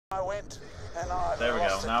went, and I there we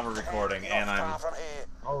go. Now we're recording, and I'm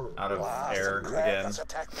out of air again.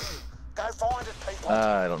 Go find it, people.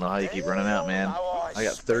 I don't know how you keep running out, man. I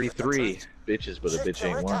got 33 bitches, but a bitch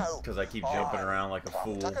ain't one. Because I keep jumping around like a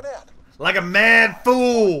fool. Like a mad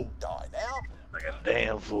fool! Die now. Like a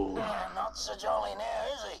damn fool. Not so jolly now,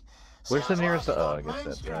 is he? Where's the nearest? Oh, I guess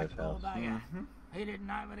that's guy's house. He didn't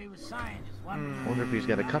know what he was saying. Just I wonder if he's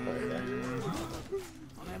got a couple.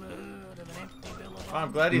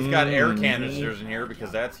 I'm glad he's got air canisters in here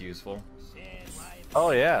because that's useful.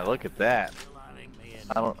 Oh yeah, look at that.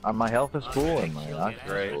 I don't. My health is full and my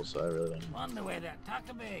oxygen is full, so I really don't. Wonder where that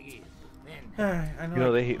tucker bag is. I know. You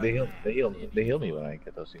know, they heal me when I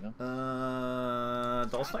get those. You know.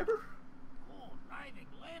 Doll sniper.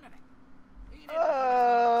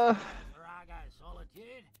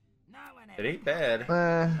 It ain't bad.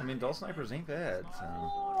 I mean, doll snipers ain't bad. So.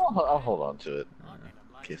 I'll hold on to it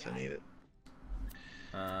in case I need it.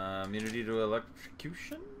 Immunity to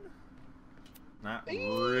electrocution. Not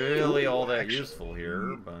really all that useful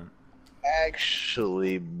here, but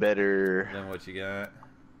actually better than what you got.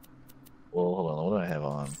 Well, hold on. What do I have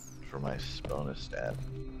on for my bonus stat?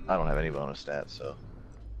 I don't have any bonus stats, so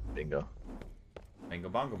bingo. Bingo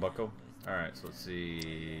bongo bucko. All right, so let's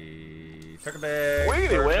see. Tucker bag.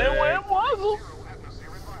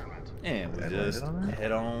 And we just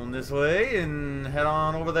head on this way and head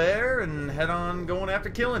on over there and head on going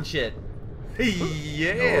after killing shit.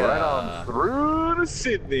 Yeah. Right on through to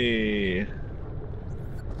Sydney.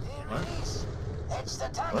 What?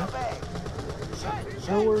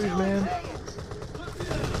 No worries, man.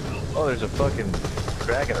 Oh, there's a fucking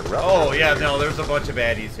dragon erupting. Oh yeah, no, there's a bunch of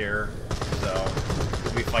baddies here, so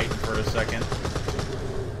we'll be fighting for a second.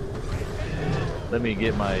 Let me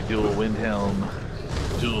get my dual wind helm,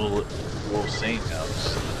 dual wolf saint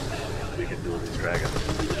house. We can duel these dragons.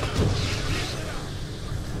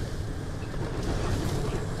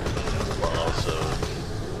 Well, also.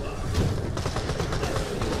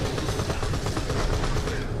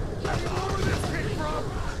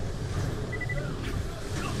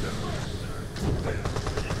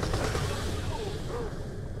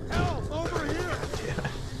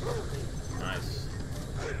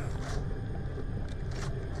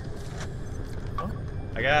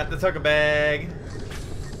 I got the tucker bag.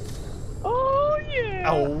 Oh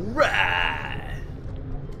yeah! Alright!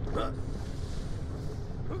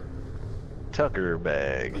 Tucker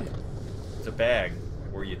bag. It's a bag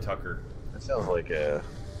where you tucker. That sounds like a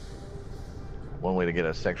one way to get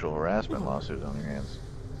a sexual harassment lawsuit on your hands.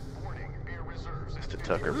 Just a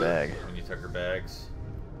tucker bag. When you tucker bags.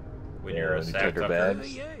 When you're a sack tucker tucker.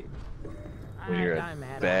 bags. When you're a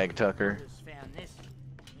bag tucker.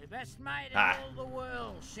 Best mate in all the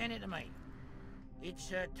world sent it to me.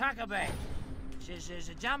 It's a tucker bag. It says there's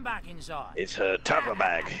a jumbuck inside. It's a tucker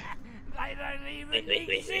bag. They don't even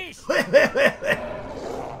exist.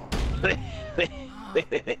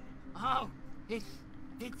 Oh,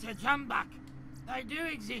 it's a jumbuck. They do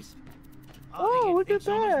exist. Oh, look at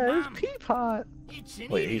that. It's Peapot. It's an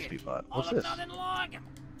Wait, idiot. he's Peapot. What's I've this? nothing like him.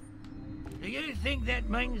 Do you think that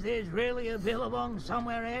means there's really a billabong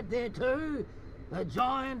somewhere out there too? A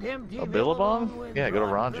giant empty billabong? Yeah, go to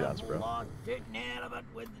Ron John's, bro. Sitting out of it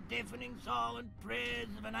with the deafening silent prayers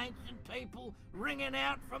of an ancient people ringing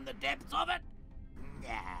out from the depths of it? Nah.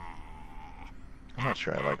 I'm not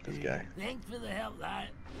sure I like this guy. Thanks for the help, though.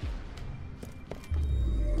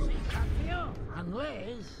 See,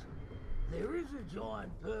 unless there is a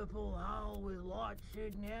giant purple hole with light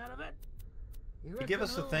shooting out of it. You give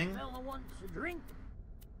us a thing? Fella wants a drink?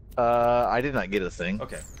 I did not get a thing.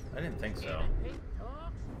 Okay, I didn't think so.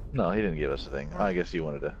 No, he didn't give us a thing. I guess you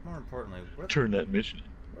wanted to More importantly, turn that mission.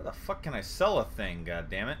 Where the fuck can I sell a thing,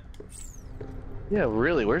 goddammit? Yeah,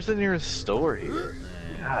 really, where's the nearest store here?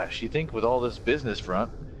 Gosh, you think with all this business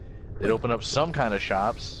front, they'd open up some kind of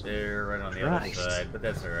shops. They're right on the other side, but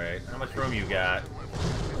that's alright. How much room you got?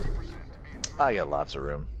 I got lots of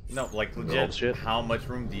room. No, like legit, how much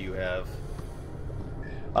room do you have?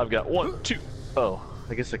 I've got 1, 2. Oh.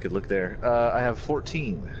 I guess I could look there. I have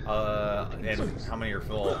 14. And how many are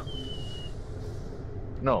full?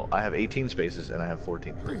 No, I have 18 spaces and I have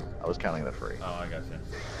 14 free. I was counting the free. Oh, I gotcha.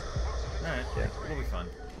 Alright, yeah, it'll be fun.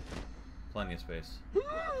 Plenty of space.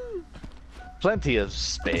 Plenty of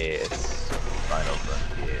space. Final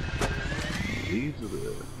frontier. These are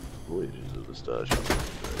the voyages of the Starship.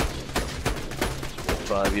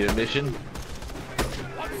 5-year mission.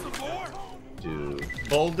 To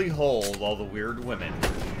boldly hold all the weird women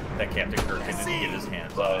that Captain Kirk didn't get his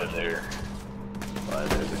hands on. There.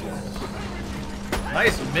 There.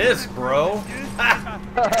 Nice miss, bro.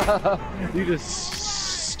 You just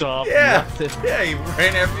stomp. Yeah, Nothing. yeah, he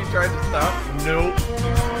ran after he tried to stop. Nope.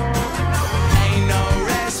 Ain't no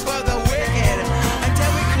rest for the wicked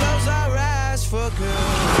until we close our eyes for good.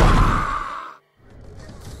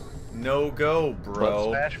 No go, Butt bro.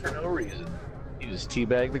 smash for no reason. He just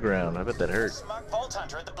teabagged the ground. I bet that hurt. Smoke Vault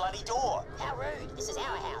Hunter at the bloody door. How rude. This is our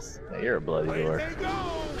house. Yeah, you're a bloody door.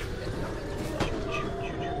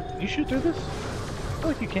 Can you shoot through this? I feel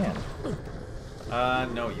like you can.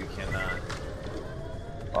 No, you cannot.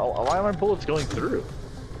 Why aren't bullets going through? I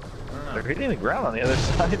don't know. They're hitting the ground on the other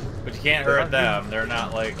side. But you can't hurt them. They're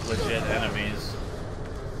not like legit enemies.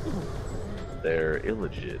 They're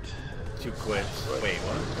illegit. Too quick. Wait,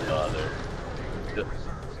 what?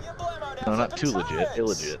 No, not too legit.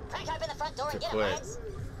 Illegit. Crack open the front door and Too get 'em, quick. lads.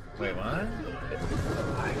 Wait, what? I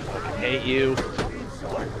fucking hate you.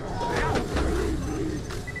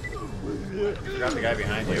 You got the guy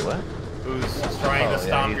behind you. Wait, what? Who's trying to Oh, yeah,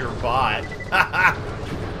 stomp he's- your bot.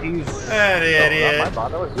 He's That idiot. not my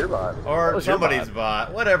bot. That was your bot. That Or was your somebody's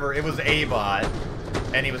bot. Whatever. It was a bot.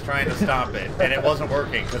 And he was trying to stomp it. And it wasn't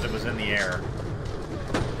working because it was in the air.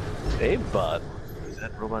 Abe bot. Is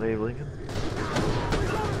that Robot Abe Lincoln?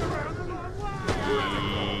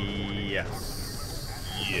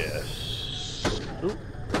 Yes. Yes. Oop.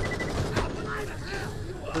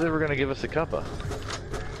 Are they ever gonna give us a cuppa?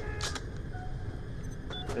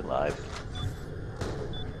 They lied.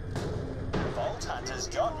 Vault Hunter's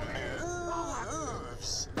got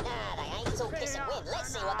moves. Nah, they ain't. It's all piss and wind.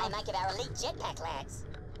 Let's see what they make of our elite jetpack lads.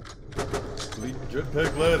 Elite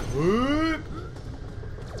jetpack lads. Whoop.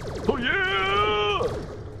 Oh yeah!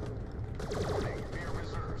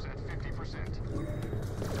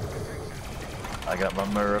 I got my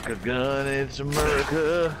America gun. It's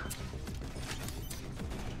America.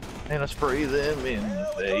 And I spray them in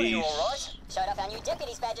the Are you face. alright? Showed off our new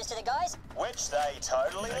deputies badges to the guys. Which they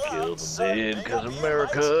totally I loved. killed So them dead big because up you,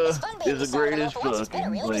 America It's fun being is the beside them greatest all for once. It's better,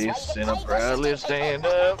 fucking really. This way place. you And get I'll paid proudly versus stand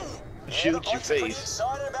people. up and Yeah, shoot the your bloke's pretty face.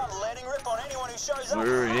 excited about letting rip on anyone who shows up.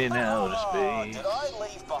 We're in outer Oh, space. did I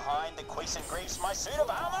leave behind the Quiescent Griefs, my suit of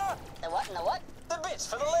armor? The what and the what? The bits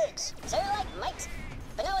for the legs. Too late, mate.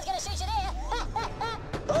 But no one's gonna shoot you there.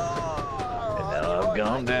 Oh, And now I've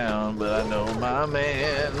gone down, but I know my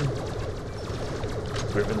man.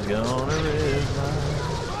 Griffin's gonna rip my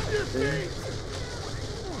face.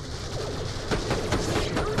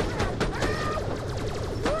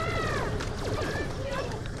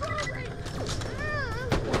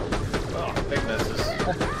 Oh, big misses.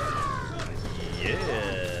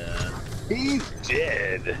 Yeah. He's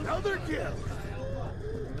dead. Another kill.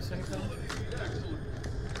 You miss anything?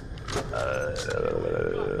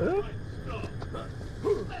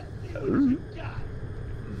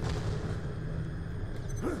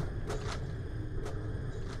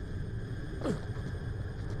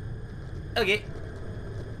 Okay.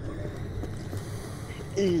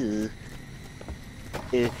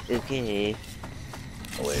 Okay.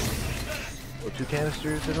 Oh wait. Oh, 2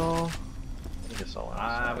 canisters at all? I think I saw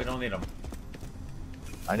one. We don't need them.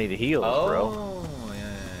 I need a heal, Oh, bro.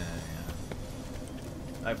 yeah.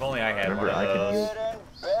 If only I had Remember, one of I can those.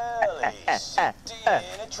 use-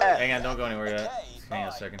 Hang on, don't go anywhere yet. Hang on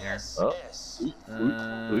a second here. Oh.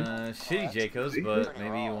 Shitty Jacobs, but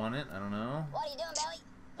maybe you want it. I don't know. What are you doing, Belly?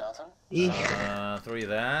 Nothing. Throw you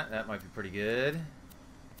that. That might be pretty good.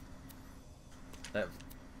 That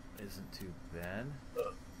isn't too bad.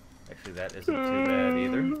 Actually, that isn't too bad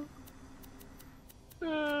either.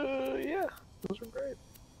 Yeah. Those are great.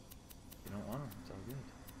 You don't want them. It's all good.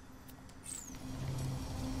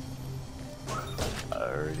 I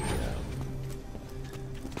already have.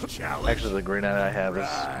 Challenge. Actually, the grenade I have is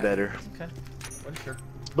better. Okay. Well, sure.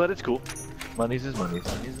 But it's cool. Money's is money's.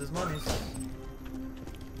 Money's is money's.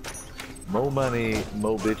 Mo money,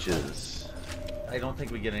 mo bitches. I don't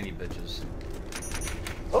think we get any bitches.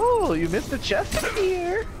 Oh, you missed the chest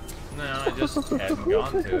here. No, I just hadn't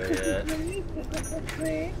gone to it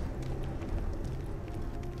yet.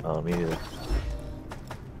 Oh, me neither.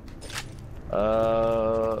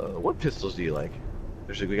 What pistols do you like?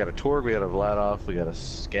 We got a Torg, we got a Vladov, we got a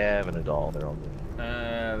Scav, and a Doll. They're all good.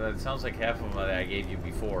 That sounds like half of them that I gave you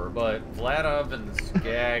before, but Vladov and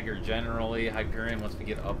Skag are generally Hyperion once we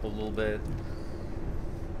get up a little bit.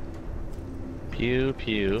 Pew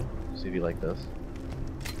pew. See if you like this.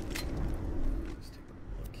 Let's take a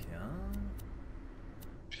look, yeah.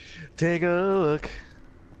 Take a look.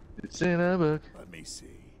 It's in a book. Let me see.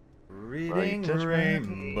 Reading touch my-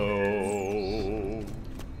 Rainbow.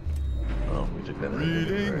 Oh, we took that in a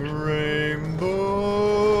different Reading direction.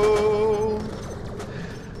 Rainbow.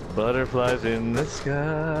 Butterflies in the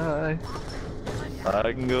sky.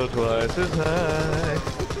 I can go twice as high.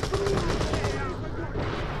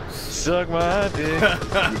 suck my dick,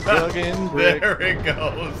 you fucking prick. There it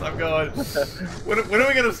goes. I'm going. When are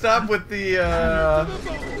we gonna stop with the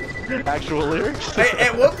actual lyrics? Hey,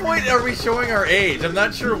 at what point are we showing our age? I'm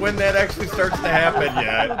not sure when that actually starts to happen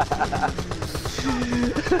yet.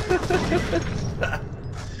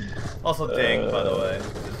 Also, ding, by the way.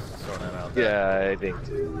 Just throwing that out there. Yeah, I think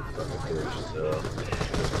too. So.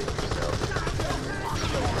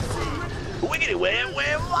 Wiggity wham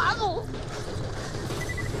wham waddle.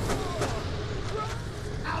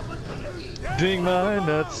 Ding my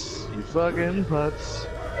nuts, you fucking putz.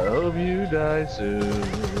 I hope you die soon.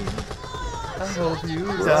 I hope you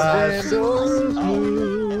die soon.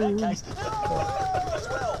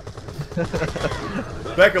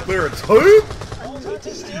 Backup lyrics. Hoop!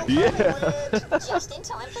 Yeah. Just in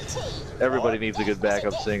time for tea. Everybody needs a good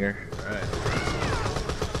backup singer. Alright.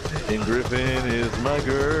 And Gryphon is my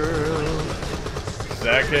girl.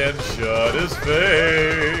 Zack and shut his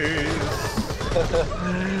face.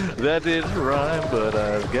 That didn't rhyme, but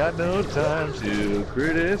I've got no time to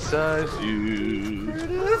criticize you.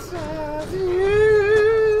 Criticize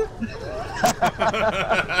you.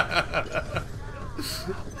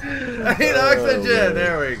 I need oxygen.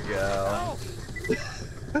 There we go.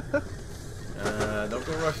 Don't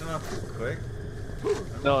go rushing off too quick.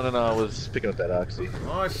 No, I was picking up that oxy.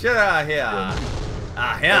 Oh shit out here.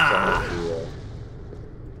 Ah yeah.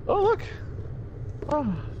 Oh look.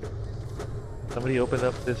 Oh. Somebody opened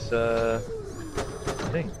up this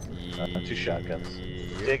thing. Two shotguns.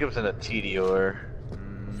 Jacob's in a TDR.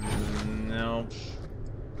 No.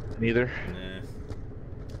 Neither.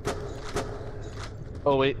 Nah.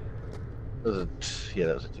 Oh wait. That was a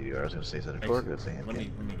TDR. I was gonna say is that a torque? That's a Let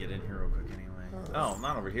handgun. me get in here real quick anyway. Oh,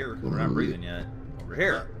 not over here. We're not breathing yet. Over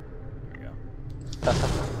here. There you go.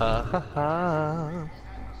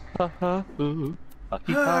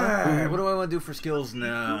 Alright, what do I want to do for skills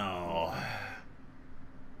now?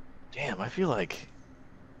 Damn, I feel like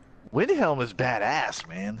Windhelm is badass,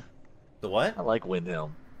 man. The what? I like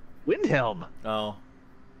Windhelm. Windhelm. Oh.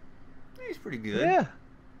 He's pretty good. Yeah.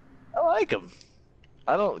 I like him.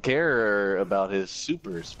 I don't care about his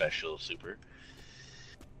super special super.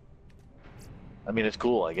 I mean, it's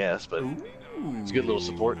cool, I guess, but it's a good little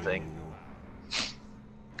support thing.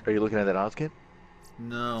 Are you looking at that Oz kit?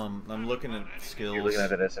 No, I'm looking at skills. You're looking at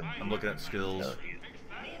that SM. I'm looking at skills.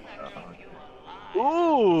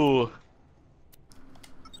 Ooh!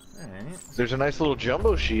 Alright. There's a nice little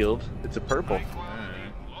jumbo shield. It's a purple.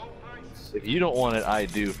 Alright. If you don't want it, I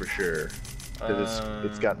do for sure. Because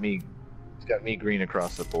it's got me green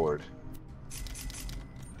across the board.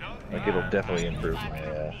 Like it'll definitely improve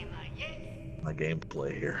my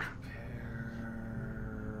gameplay here.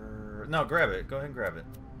 No, grab it. Go ahead and grab it.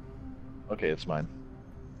 Okay, it's mine.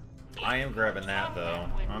 I am grabbing that though.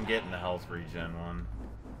 I'm getting the health regen one.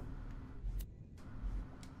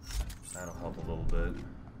 That'll help a little bit.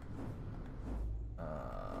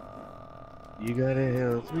 You got a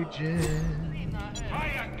health regen.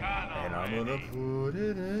 And I'm gonna put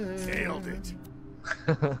it in. Nailed it.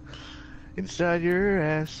 Inside your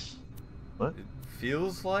ass. What? It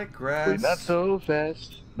feels like grass. Wait, not so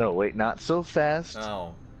fast. No, wait, not so fast.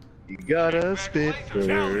 Oh. You gotta spit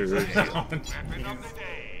first.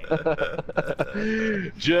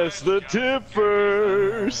 Just the tip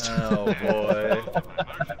first. Oh boy.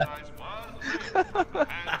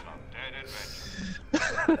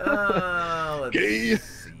 Let's Gay.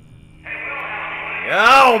 see.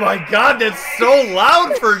 Oh my god, that's so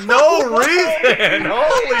loud for no reason!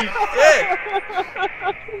 Holy shit!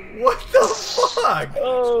 What the fuck?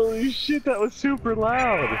 Holy shit, that was super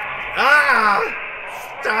loud. Ah!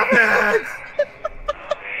 Stop it!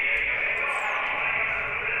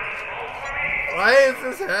 Why is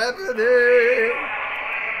this happening?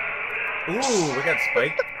 Ooh, we got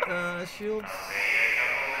spike shields.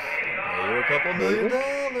 Pay a couple $1 million.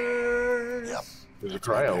 Yep. There's a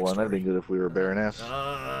cryo one. That'd be good if we were Baroness.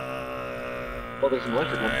 Well, there's an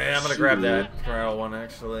electric one. I'm gonna grab that cryo one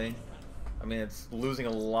actually. I mean, it's losing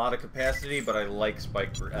a lot of capacity, but I like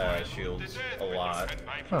spike shields a lot.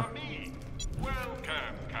 Huh.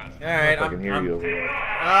 Alright, I can hear you over there.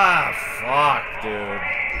 Ah, fuck, dude.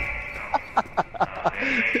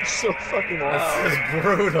 It's so fucking loud. This is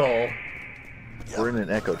brutal. We're in an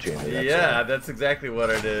echo chamber. That's Yeah, that's exactly what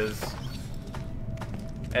it is.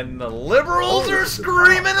 And the liberals are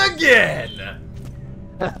screaming again!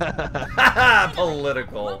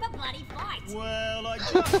 Political. What a bloody fight. Well, I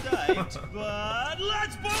just ate, but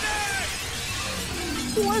let's boogie!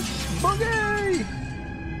 Let's boogie!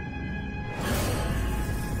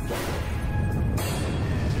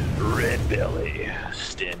 Red Belly,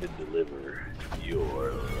 stand and deliver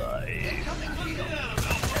your life.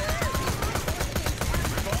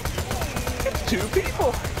 2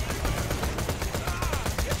 people.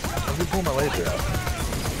 Let me pull my laser out.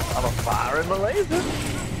 I'm firing my laser.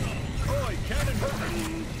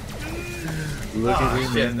 Look at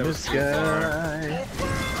him in the sky.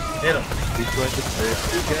 Hit him. He's like a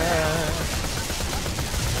sexy guy.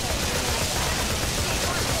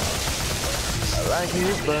 I like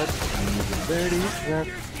his butt. He's a dirty slut.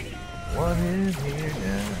 One in here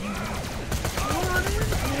now.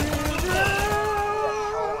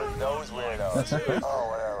 Those weirdos. Oh,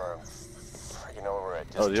 whatever. Freaking over it.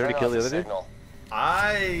 Just Oh, did you already turn kill off the other dude? signal.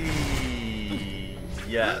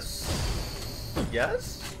 Yes.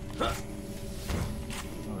 Yes? Alright.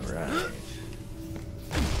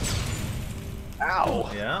 Ow!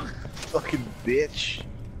 Yeah. Fucking bitch.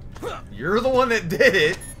 You're the one that did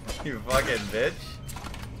it. You fucking bitch.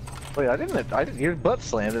 Wait, I didn't hear butt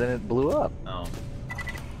slammed and then it blew up. Oh.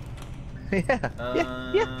 Yeah.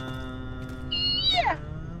 Yeah.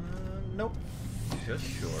 Nope. Just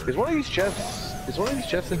short. Is one of these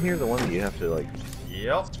chests in here the one that you have to like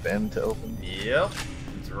Yep. spend to open? Yep.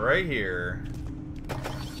 It's right here.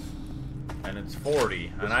 And it's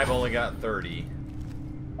 40. And I've only got 30.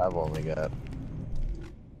 I've only got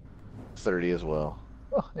 30 as well.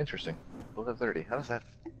 Oh, interesting. Both have 30. How's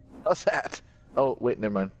that? Oh, wait,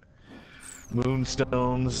 never mind.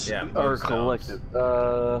 Moonstones are moonstones. collected.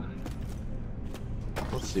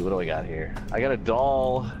 Let's see, what do I got here? I got a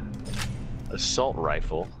doll assault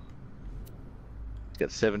rifle. It's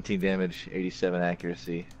got 17 damage, 87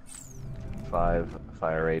 accuracy, 5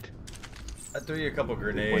 fire rate. I threw you a couple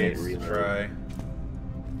grenades to try.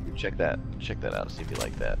 Check that out, see if you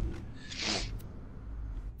like that.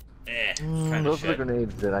 Those are the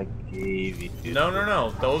grenades that I gave you.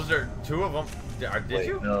 No. Those are 2 of them. Did Wait,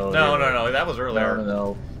 you? no, No. That was earlier.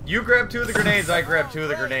 No. You grabbed 2 of the grenades. I grabbed 2 of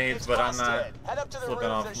the grenades, but I'm not Head up to the flipping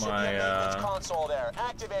roof. off There should be a my maintenance console there.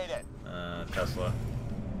 Activate it. Tesla.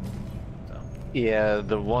 So, Yeah,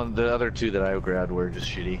 the other 2 that I grabbed were just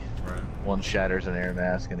shitty. right. One shatters an air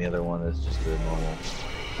mask, and the other one is just a normal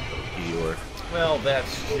meteor. Well,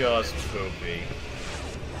 that's just poopy.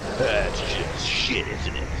 That's just shit,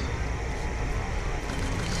 isn't it?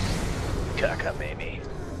 Caca, baby.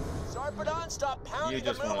 Sarpedon, stop pounding You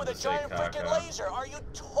just the moon wanted with a to say giant freaking caca. laser. Are you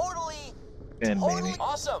totally Maybe.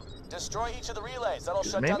 awesome? Destroy each of the relays. That'll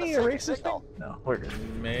shut down the Maybe freaking erase this signal. thing? No, we're good.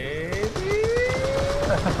 Maybe.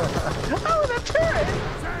 Oh, the turret!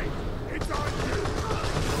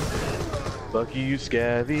 Fuck you,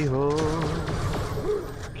 scabby hoe.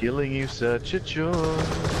 Killing you such a chore.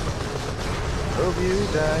 Hope you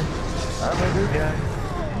die. I'm a good guy.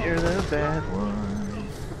 And you're the bad one.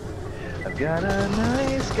 I've got a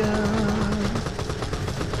nice gun.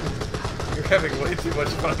 You're having way too much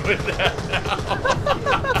fun with that now.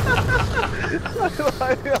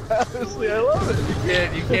 Honestly, I love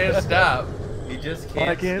it. You can't stop. You just can't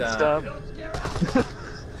I can't stop.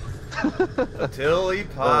 Until he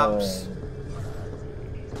pops.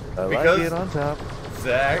 I like Because- it on top.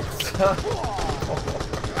 Zach.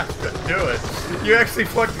 I couldn't do it. You actually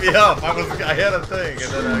fucked me up. I had a thing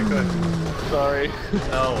and then I couldn't. Sorry.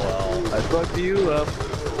 Oh well. I fucked you up.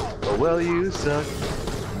 Oh well, you suck.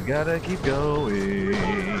 You gotta keep going.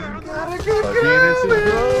 Our penis is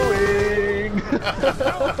growing.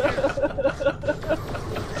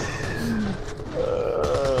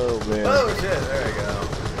 Oh man. Oh shit, there we go.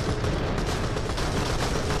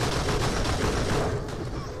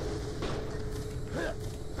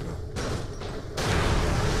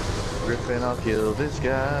 Gryphon, I'll kill this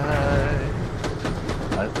guy.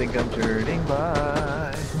 I think I'm turning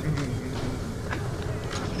by.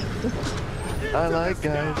 I like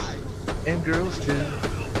guys and girls too.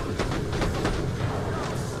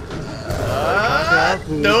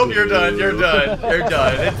 Nope, you're done. You're done. You're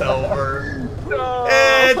done. It's over. No.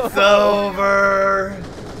 It's over.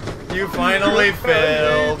 You finally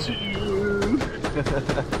failed.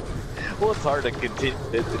 Well, it's hard to continue.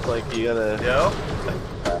 It's like you gotta. Yep.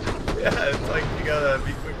 Yeah, it's like you gotta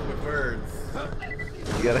be quick with words.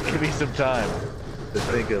 You gotta give me some time to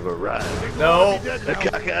think of a rhyme. No. A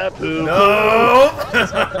caca-poo. No.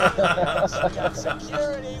 Got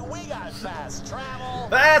security. We got fast travel.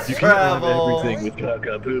 Fast You can't rhyme travel. everything with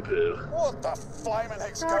caca-poo-poo. What the flaming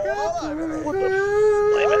heck's going on? What the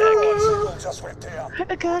flaming Signal just went down. What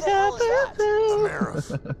the hell is that? The mirrors.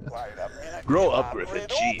 Wait a minute. Grow You up, got Gryphon. rid of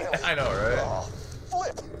Jeez. Billy. I know, right? Oh,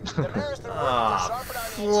 flip. The mirror's been working Ah, for Sarpedon the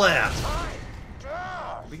flip. entire time.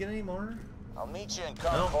 God. Did we get any more? I'll meet you in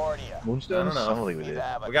Concordia. Moonstones? I don't know. I don't think we did.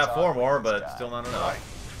 We got 4 more, but still not enough.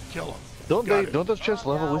 Kill him. Don't those chests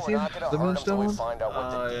level with you? The Moonstone ones?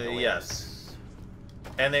 Yes.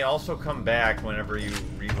 And they also come back whenever you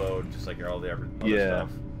reload, just like all the other Yeah. stuff.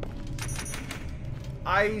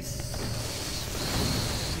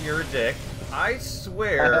 You're a dick. I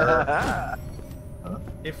swear,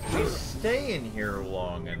 if we stay in here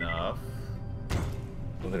long enough...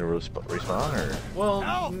 Will they respawn, or...?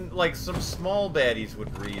 Well, like, some small baddies would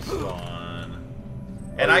respawn.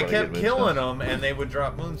 And I kept killing them, and they would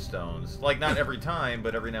drop moonstones. Like, not every time,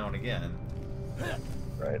 but every now and again.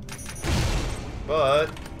 Right. But,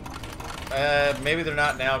 maybe they're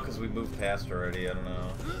not now because we moved past already, I don't know.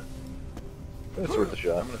 It's worth a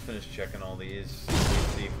shot. I'm gonna finish checking all these,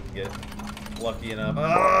 see if we can get lucky enough.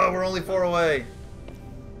 Oh, we're only 4 away!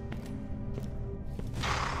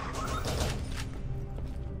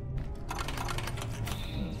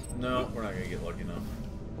 No, we're not gonna get lucky enough.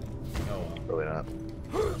 Oh well. Probably not.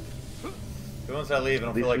 But once I leave, I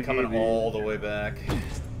don't feel like coming all the way back.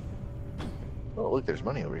 Oh, look, there's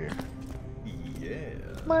money over here. Yeah.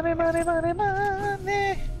 Money, money, money,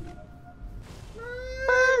 money!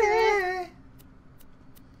 Money!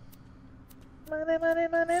 Money, money,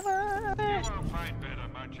 money, money! You won't find better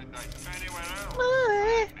merchandise anywhere else.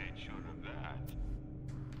 Money! I made sure of that.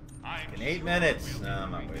 I'm In 8 sure minutes. we'll No,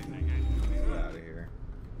 I'm not be waiting. doing it. Get out of here.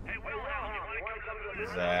 Hey, Wilhelm, you wanna come to the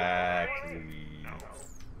Zack.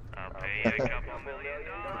 I'll pay you a couple $1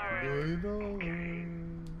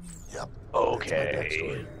 million. Yep.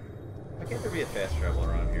 Okay. Why can't there be a fast travel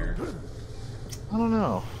around here? I don't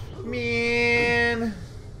know. Man.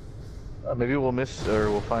 Maybe we'll miss, or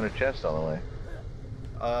we'll find a chest on the way.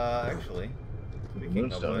 Actually.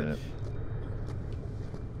 Moonstone in it.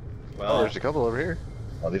 Well, Oh, there's a couple over here.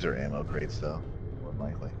 Oh, these are ammo crates, though. More than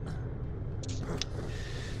likely.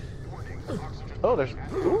 Oh, there's...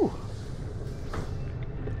 Ooh!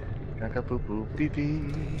 Caca poo poo pee pee.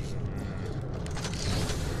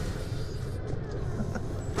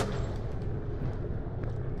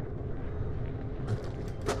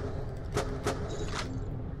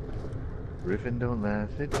 Griffin, don't laugh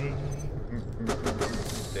at me.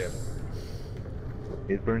 damn.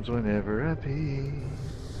 It burns whenever I pee.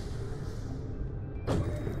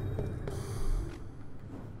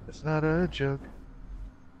 It's not a joke.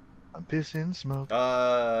 I'm pissing smoke.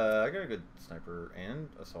 I got a good sniper and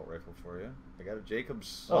assault rifle for you. I got a Jacobs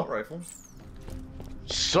assault rifle.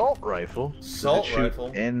 Salt rifle. Assault Does it shoot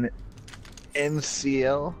rifle.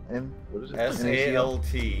 NCL and what is it?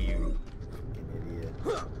 SALT. You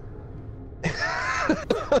fucking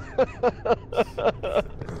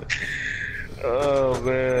Oh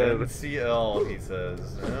man. NCL, he says.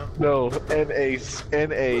 Yeah. No, NACL.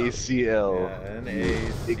 Yeah,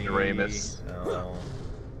 NACL. Ignoramus.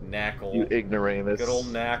 Knackle. You ignoramus. Good old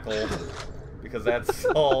knackle. Because that's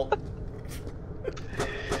salt.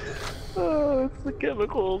 Oh, it's the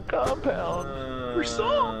chemical compound for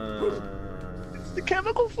salt. It's the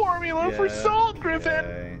chemical formula for salt,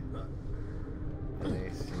 Griffin.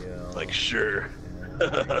 NACL. Like, sure.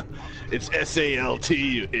 It's SALT,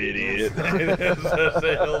 you idiot. It is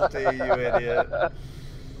SALT, you idiot.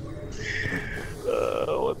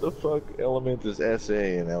 What the fuck element is SA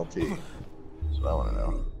and LT? That's what I want to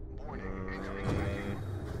know.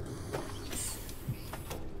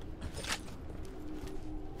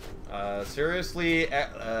 Seriously,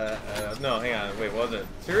 no, hang on, wait, what was it?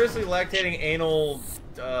 Seriously lactating anal,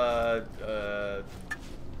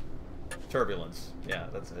 turbulence. Yeah,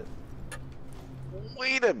 that's it.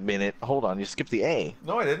 Wait a minute. Hold on, you skipped the A.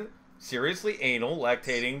 No, I didn't. Seriously anal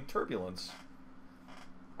lactating turbulence.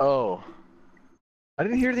 Oh. I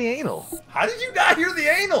didn't hear the anal. How did you not hear the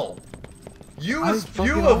anal? You of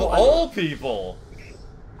all people.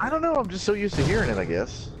 I don't know, I'm just so used to hearing it, I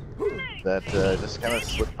guess. That just kind of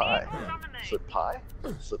slipped by. Slip pie?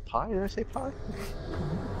 Slip pie? Did I say pie?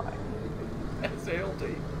 Pie. SALT.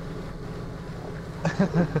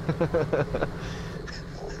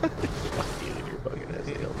 Fuck you and your fucking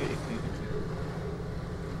SALT.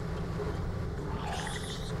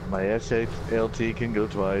 My SALT can go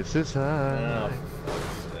twice as high.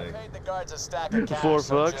 Paid the guards a stack of cash, For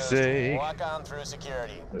so fuck's just sake. walk on through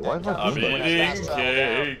security. Wait, why is my I'm Bloomberg- eating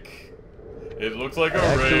cake. It looks like a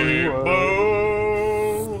Actually,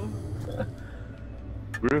 rainbow.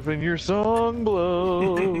 Griffin, your song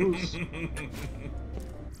blows.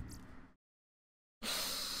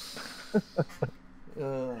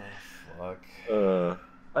 Oh, fuck.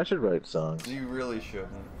 I should write songs. You really shouldn't.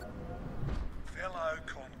 Fellow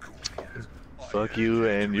Concordians. Fuck you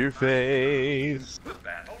and your face.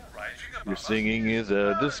 Your singing is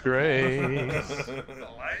a disgrace.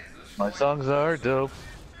 My songs are dope.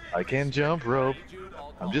 I can jump rope.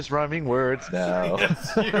 I'm just rhyming words now.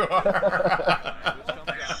 Yes, you are.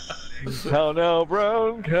 How now,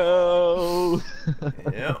 Bronco?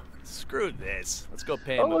 Yep. Screw this. Let's go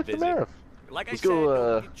pay Oh, him a look, the visit. mayor. Like Let's I go, said,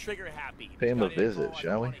 don't get trigger happy. pay him a visit,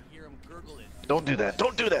 shall we? Don't do that.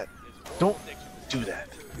 Don't do that. Don't do that.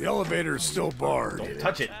 The elevator's still barred. Don't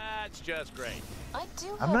touch it. That's just great.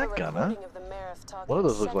 I'm not gonna. One of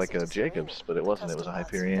those looked like a Jacobs, but it wasn't. It was a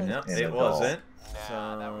Hyperion. No, and it a doll. wasn't. So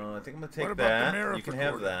I think I'm gonna take that. You can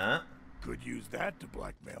have that. Could use that to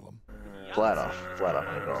blackmail him. Flat off on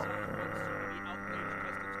a doll.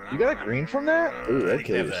 You got a green from that? Ooh, that'd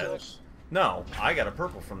kill yourself. No, I got a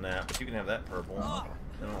purple from that, but you can have that purple. I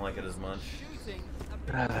don't like it as much.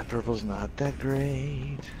 Ah, that purple's not that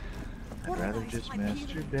great. I'd rather just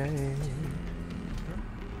masturbate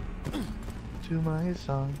to my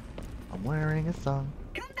song. I'm wearing a song.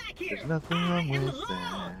 Come back here. There's nothing wrong with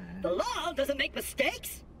that. The law doesn't make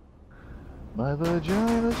mistakes. My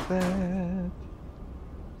vagina's fat.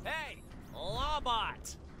 Hey,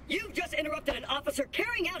 Lawbot! You've just interrupted an officer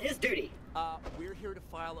carrying out his duty. We're here to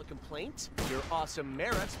file a complaint. Your awesome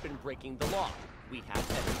Merritt's been breaking the law. We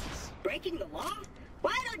have evidence. Breaking the law?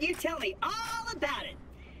 Why don't you tell me all about it?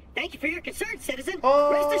 Thank you for your concern, citizen.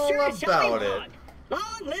 All Rest assured, it shall be about long.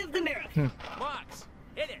 Long live the Merritt. Mox,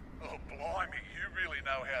 hit it. Oh, blimey, you really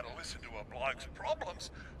know how to listen to a bloke's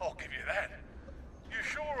problems. I'll give you that. You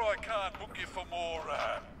sure I can't book you for more,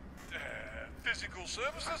 physical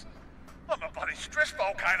services? I'm a bloody stress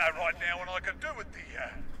volcano right now, and I could do with the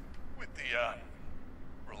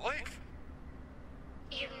relief.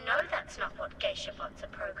 You know that's not what geisha bots are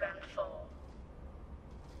programmed for.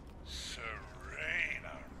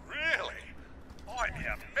 Serena, really? I'm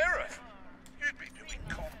your Merritt. You'd be doing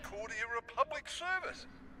Concordia Republic service.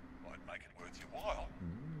 I'd make it worth your while.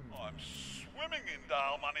 I'm swimming in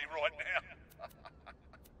Dale money right now.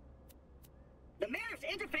 The Merritt's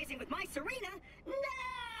interfacing with my Serena? No!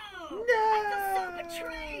 I feel so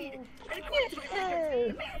betrayed! And according to my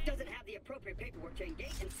records, the Merritt doesn't have the appropriate paperwork to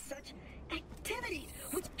engage in such activities,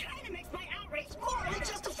 which kind of makes my outrage morally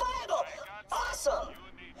justifiable! Awesome!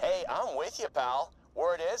 Hey, I'm with you, pal.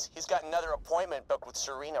 Word is, he's got another appointment booked with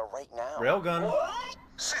Serena right now. Railgun. What?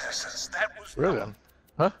 Citizens, that was Railgun.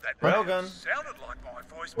 Huh? That Railgun. sounded like my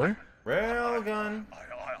voice. Where? Railgun.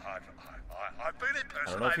 I've been impersonated.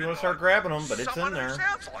 I don't know if you want to start grabbing them, but it's in there.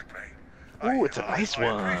 Sounds like me. Ooh, it's a nice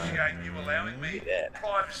one. I appreciate you allowing me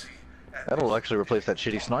privacy. That'll actually replace that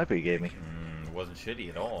shitty sniper you gave me. It wasn't shitty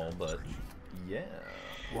at all, but yeah.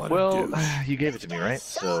 Well, you gave it to me, right?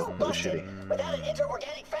 So it was shitty. Without an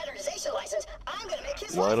interorganic fraternization license, I'm gonna make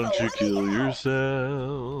his Why life don't a you living kill hell.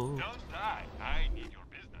 yourself? Don't die. I need your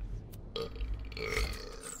business.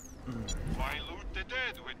 Why loot the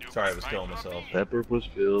dead when you Sorry, I was killing myself. That burp was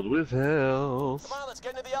filled with health. Come on, let's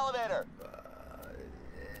get into the elevator.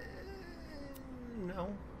 No.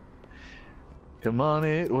 Come on,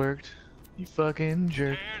 it worked. You fucking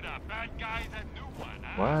jerk.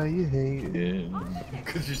 Why you hating?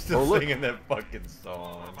 Because you're still singing that fucking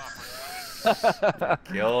song.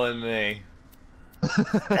 Killing me.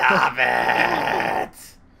 Stop it!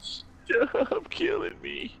 Stop killing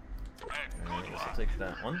me. I guess I'll take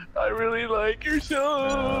that one. I really like your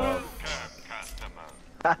song.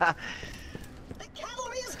 The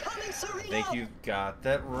cavalry is coming, Serena. I think you got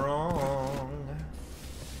that wrong.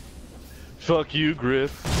 Fuck you,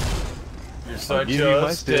 Griff. You're such give you my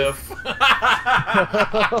a stiff. We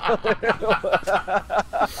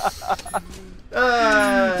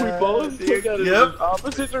both took out in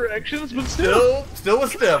opposite directions, but still a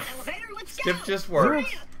stiff. Stiff just works.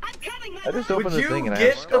 I just opened the thing and I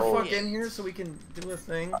get have the skulls. fuck in here so we can do a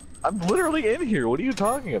thing? I'm literally in here. What are you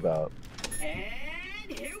talking about? And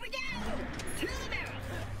here we go. To the Merritt.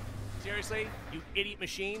 Seriously? You idiot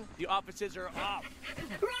machine? The offices are off.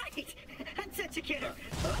 Right. I'm such a kidder.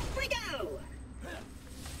 Off we go.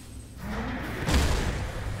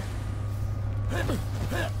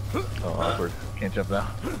 Oh, awkward. Can't jump now.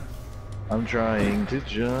 I'm trying to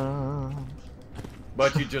jump.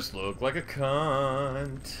 But you just look like a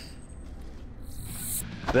cunt.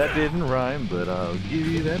 That didn't rhyme, but I'll give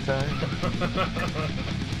you that time.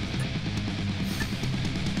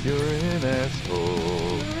 You're an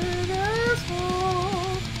asshole. You're an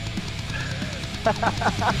asshole.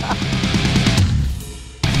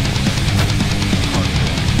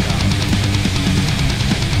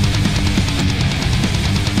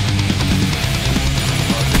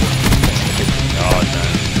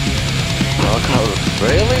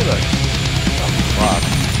 Really? Like, fuck.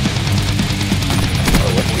 Oh,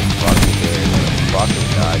 what the fuck is there? Fucking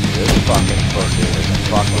guy, this fucking pussy is a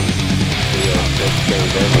fucking deal. This game,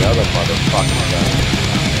 every other motherfucking guy.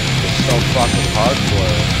 It's so fucking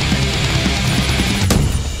hardcore.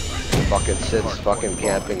 Fucking sits fucking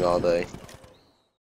camping all day.